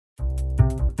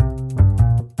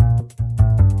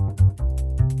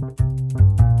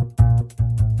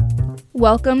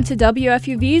Welcome to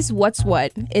WFUV's What's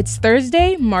What. It's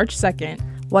Thursday, March 2nd.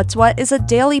 What's What is a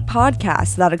daily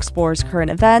podcast that explores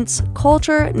current events,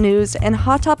 culture, news, and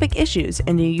hot topic issues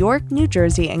in New York, New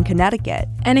Jersey, and Connecticut.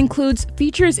 And includes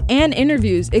features and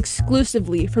interviews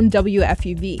exclusively from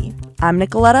WFUV. I'm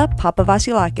Nicoletta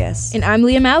Papavasilakis. And I'm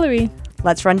Leah Mallory.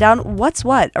 Let's run down what's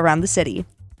what around the city.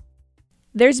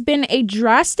 There's been a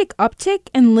drastic uptick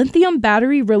in lithium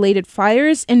battery-related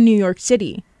fires in New York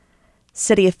City.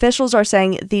 City officials are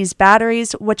saying these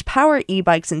batteries, which power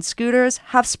e-bikes and scooters,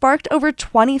 have sparked over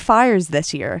 20 fires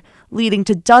this year, leading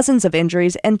to dozens of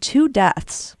injuries and 2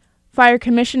 deaths. Fire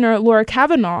Commissioner Laura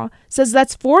Kavanaugh says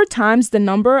that's 4 times the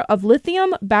number of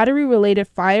lithium battery-related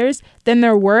fires than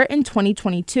there were in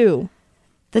 2022.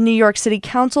 The New York City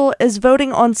Council is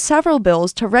voting on several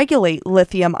bills to regulate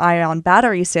lithium-ion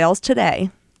battery sales today.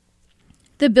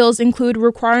 The bills include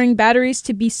requiring batteries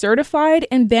to be certified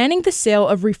and banning the sale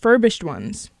of refurbished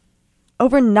ones.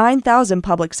 Over 9,000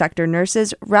 public sector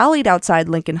nurses rallied outside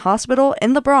Lincoln Hospital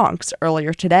in the Bronx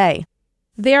earlier today.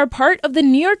 They are part of the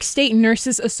New York State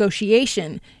Nurses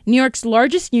Association, New York's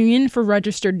largest union for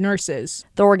registered nurses.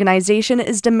 The organization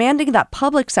is demanding that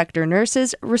public sector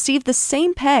nurses receive the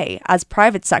same pay as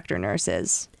private sector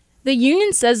nurses. The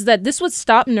union says that this would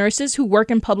stop nurses who work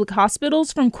in public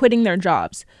hospitals from quitting their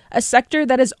jobs, a sector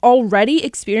that is already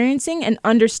experiencing an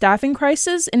understaffing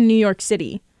crisis in New York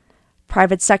City.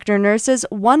 Private sector nurses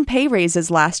won pay raises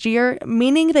last year,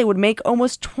 meaning they would make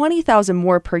almost $20,000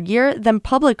 more per year than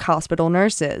public hospital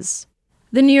nurses.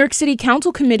 The New York City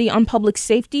Council Committee on Public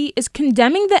Safety is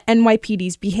condemning the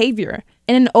NYPD's behavior.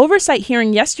 In an oversight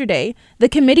hearing yesterday, the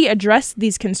committee addressed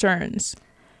these concerns.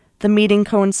 The meeting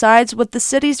coincides with the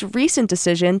city's recent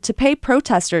decision to pay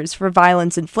protesters for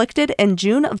violence inflicted in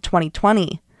June of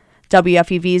 2020.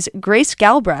 WFUV's Grace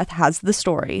Galbraith has the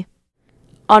story.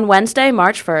 On Wednesday,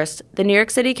 March 1st, the New York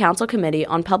City Council Committee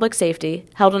on Public Safety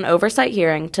held an oversight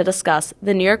hearing to discuss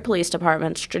the New York Police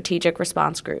Department's Strategic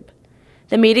Response Group.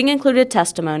 The meeting included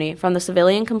testimony from the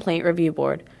Civilian Complaint Review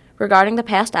Board regarding the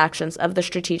past actions of the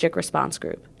Strategic Response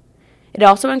Group. It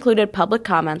also included public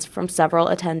comments from several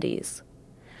attendees.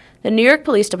 The New York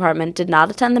Police Department did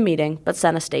not attend the meeting, but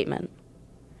sent a statement.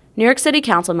 New York City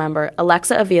Council member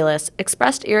Alexa Aviles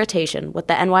expressed irritation with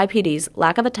the NYPD's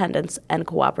lack of attendance and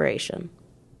cooperation.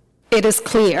 It is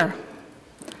clear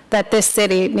that this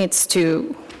city needs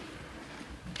to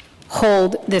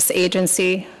hold this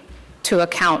agency to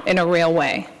account in a real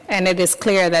way. And it is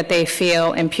clear that they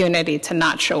feel impunity to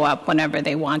not show up whenever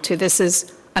they want to. This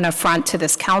is an affront to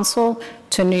this council,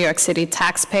 to New York City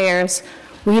taxpayers.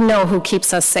 We know who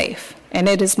keeps us safe, and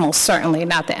it is most certainly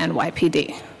not the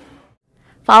NYPD.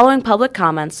 Following public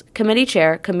comments, Committee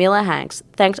Chair Camila Hanks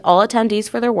thanked all attendees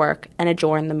for their work and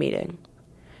adjourned the meeting.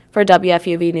 For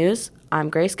WFUV News, I'm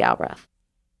Grace Galbraith.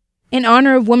 In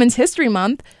honor of Women's History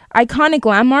Month, iconic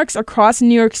landmarks across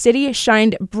New York City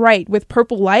shined bright with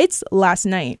purple lights last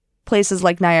night. Places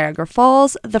like Niagara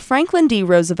Falls, the Franklin D.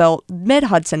 Roosevelt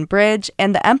Mid-Hudson Bridge,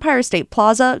 and the Empire State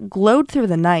Plaza glowed through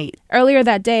the night. Earlier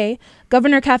that day,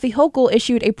 Governor Kathy Hochul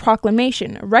issued a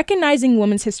proclamation recognizing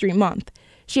Women's History Month.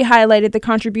 She highlighted the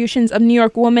contributions of New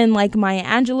York women like Maya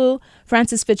Angelou,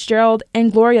 Frances Fitzgerald,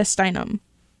 and Gloria Steinem.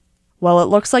 Well, it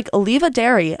looks like Oliva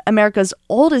Dairy, America's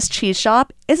oldest cheese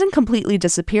shop, isn't completely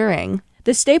disappearing.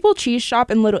 The staple cheese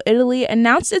shop in Little Italy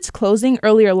announced its closing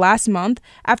earlier last month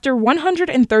after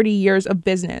 130 years of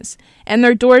business, and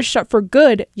their doors shut for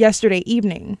good yesterday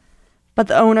evening. But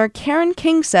the owner, Karen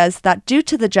King, says that due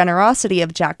to the generosity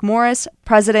of Jack Morris,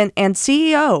 president and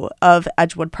CEO of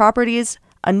Edgewood Properties,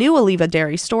 a new Oliva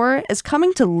Dairy store is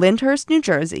coming to Lyndhurst, New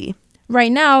Jersey.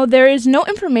 Right now, there is no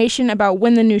information about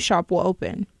when the new shop will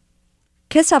open.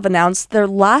 Kiss have announced their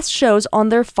last shows on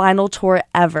their final tour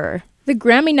ever. The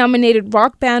Grammy-nominated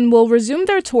rock band will resume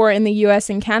their tour in the U.S.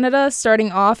 and Canada,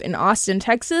 starting off in Austin,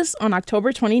 Texas on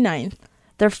October 29th.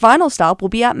 Their final stop will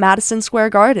be at Madison Square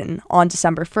Garden on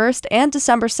December 1st and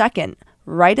December 2nd,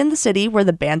 right in the city where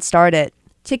the band started.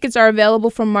 Tickets are available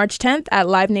from March 10th at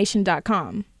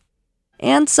livenation.com.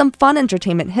 And some fun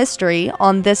entertainment history.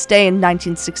 On this day in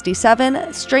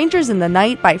 1967, Strangers in the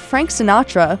Night by Frank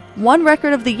Sinatra won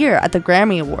Record of the Year at the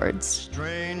Grammy Awards.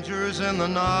 Strangers in the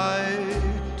night,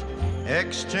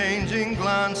 exchanging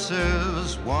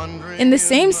glances, wondering. In the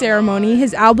same ceremony,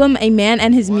 his album A Man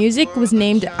and His Music was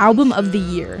named Album of the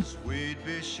Year.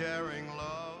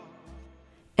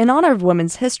 In honor of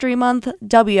Women's History Month,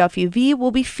 WFUV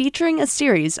will be featuring a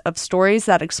series of stories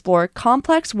that explore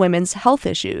complex women's health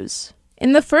issues.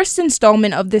 In the first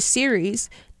installment of this series,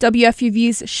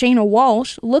 WFUV's Shayna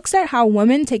Walsh looks at how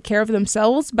women take care of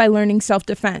themselves by learning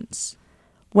self-defense.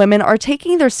 Women are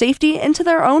taking their safety into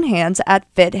their own hands at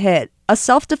Fit Hit, a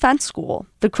self-defense school.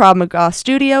 The Krav Maga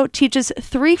studio teaches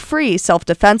 3 free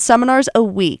self-defense seminars a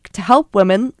week to help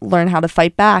women learn how to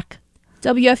fight back.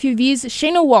 WFUV's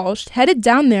Shayna Walsh headed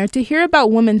down there to hear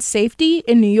about women's safety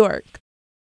in New York.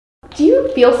 Do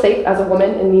you feel safe as a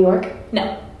woman in New York?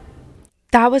 No.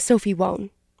 That was Sophie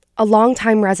Wone, a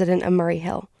longtime resident of Murray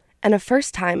Hill and a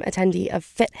first-time attendee of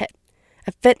FitHit,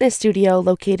 a fitness studio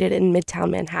located in Midtown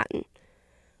Manhattan.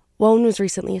 Wone was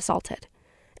recently assaulted,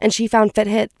 and she found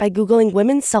FitHit by Googling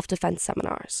women's self-defense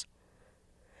seminars.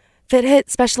 FitHit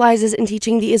specializes in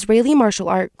teaching the Israeli martial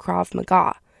art Krav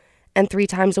Maga, and 3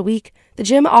 times a week, the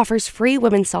gym offers free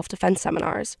women's self-defense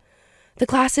seminars. The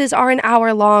classes are an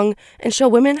hour long and show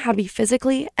women how to be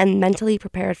physically and mentally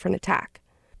prepared for an attack.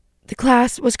 The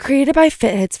class was created by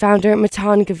FitHit's founder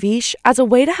Matan Gavish as a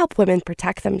way to help women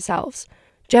protect themselves.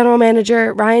 General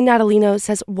Manager Ryan Natalino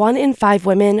says 1 in 5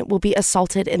 women will be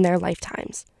assaulted in their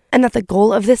lifetimes, and that the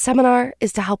goal of this seminar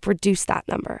is to help reduce that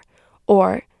number,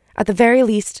 or, at the very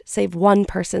least, save one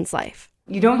person's life.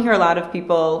 You don't hear a lot of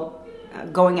people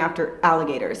going after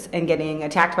alligators and getting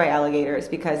attacked by alligators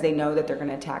because they know that they're going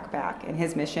to attack back. And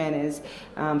his mission is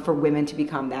for women to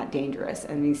become that dangerous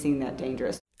and be seen that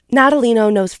dangerous.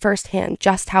 Natalino knows firsthand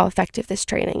just how effective this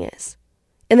training is.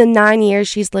 In the 9 years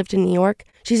she's lived in New York,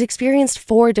 she's experienced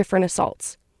 4 different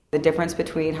assaults. The difference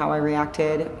between how I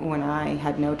reacted when I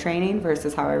had no training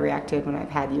versus how I reacted when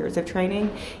I've had years of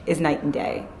training is night and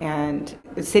day. And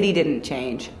the city didn't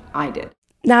change, I did.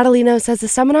 Natalino says the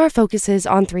seminar focuses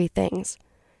on 3 things: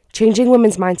 changing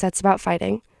women's mindsets about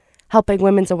fighting, helping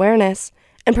women's awareness,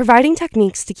 and providing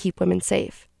techniques to keep women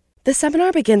safe. The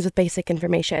seminar begins with basic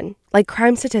information, like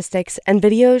crime statistics and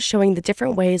videos showing the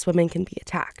different ways women can be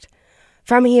attacked.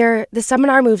 From here, the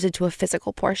seminar moves into a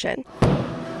physical portion.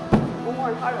 One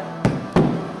more, harder.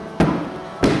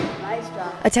 Nice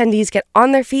job. Attendees get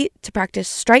on their feet to practice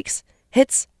strikes,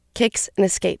 hits, kicks, and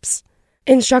escapes.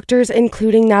 Instructors,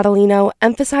 including Natalino,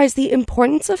 emphasize the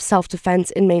importance of self-defense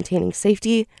in maintaining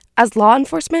safety, as law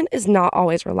enforcement is not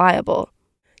always reliable.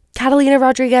 Catalina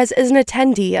Rodriguez is an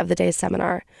attendee of the day's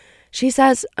seminar. She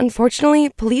says, unfortunately,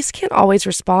 police can't always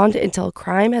respond until a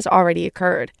crime has already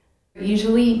occurred.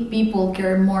 Usually people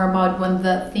care more about when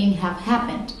the thing have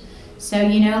happened. So,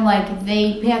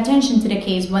 they pay attention to the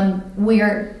case when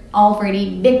we're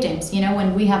already victims,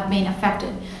 when we have been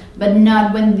affected, but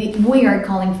not when we are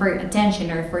calling for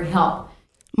attention or for help.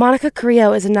 Monica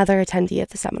Carrillo is another attendee of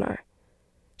the seminar.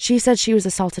 She said she was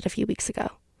assaulted a few weeks ago.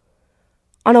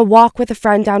 On a walk with a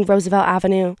friend down Roosevelt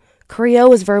Avenue, Carrillo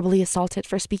was verbally assaulted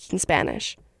for speaking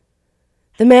Spanish.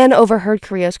 The man overheard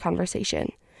Carrillo's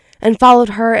conversation and followed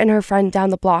her and her friend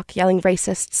down the block yelling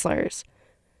racist slurs.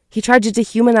 He tried to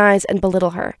dehumanize and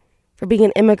belittle her for being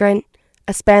an immigrant,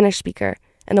 a Spanish speaker,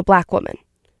 and a black woman.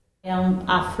 I'm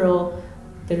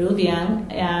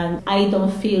Afro-Peruvian, and I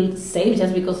don't feel safe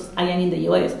just because I am in the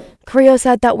U.S. Carrillo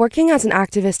said that working as an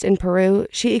activist in Peru,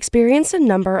 she experienced a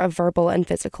number of verbal and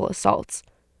physical assaults.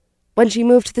 When she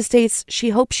moved to the States,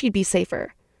 she hoped she'd be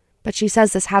safer, but she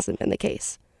says this hasn't been the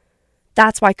case.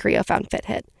 That's why Carrillo found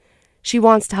FitHit. She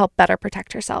wants to help better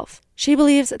protect herself. She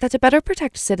believes that to better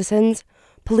protect citizens,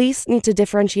 police need to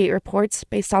differentiate reports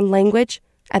based on language,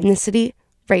 ethnicity,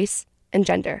 race, and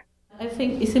gender. I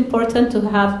think it's important to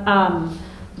have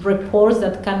reports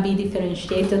that can be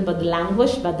differentiated by the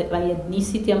language, by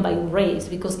ethnicity, and by race,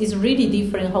 because it's really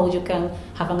different how you can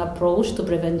have an approach to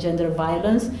prevent gender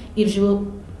violence if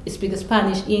you speak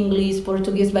Spanish, English,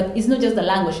 Portuguese, but it's not just the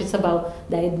language, it's about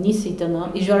the ethnicity.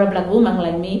 No? If you're a black woman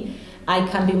like me, I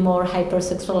can be more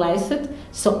hypersexualized,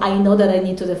 so I know that I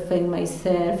need to defend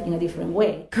myself in a different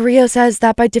way. Carrillo says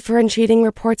that by differentiating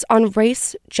reports on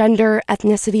race, gender,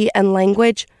 ethnicity, and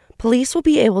language, police will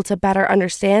be able to better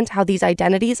understand how these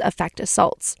identities affect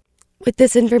assaults. With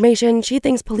this information, she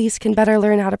thinks police can better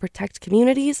learn how to protect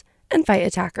communities and fight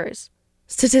attackers.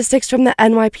 Statistics from the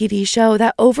NYPD show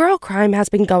that overall crime has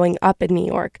been going up in New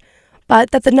York,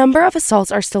 but that the number of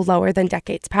assaults are still lower than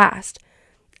decades past.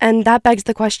 And that begs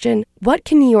the question, what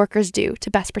can New Yorkers do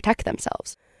to best protect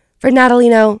themselves? For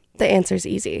Natalino, the answer's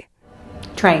easy.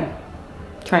 Train.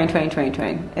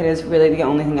 It is really the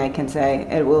only thing I can say.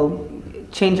 It will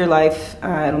change your life,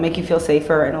 it'll make you feel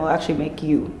safer, and it'll actually make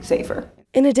you safer.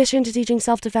 In addition to teaching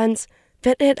self-defense,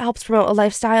 FitHit helps promote a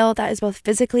lifestyle that is both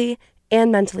physically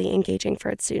and mentally engaging for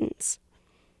its students.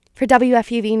 For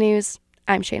WFUV News,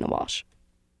 I'm Shayna Walsh.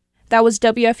 That was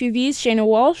WFUV's Shayna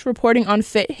Walsh reporting on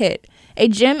FitHit, a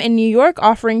gym in New York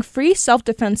offering free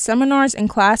self-defense seminars and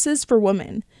classes for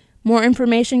women. More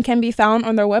information can be found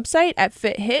on their website at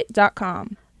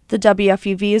fithit.com. The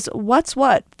WFUV's What's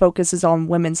What focuses on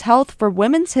women's health for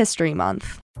Women's History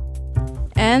Month.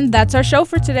 And that's our show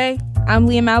for today. I'm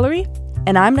Leah Mallory.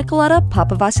 And I'm Nicoletta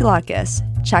Papavasilakis.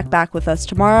 Check back with us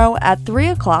tomorrow at 3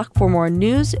 o'clock for more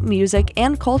news, music,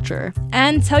 and culture.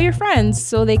 And tell your friends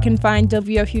so they can find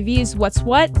WFUV's What's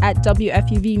What at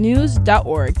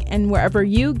WFUVnews.org and wherever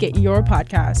you get your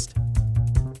podcast.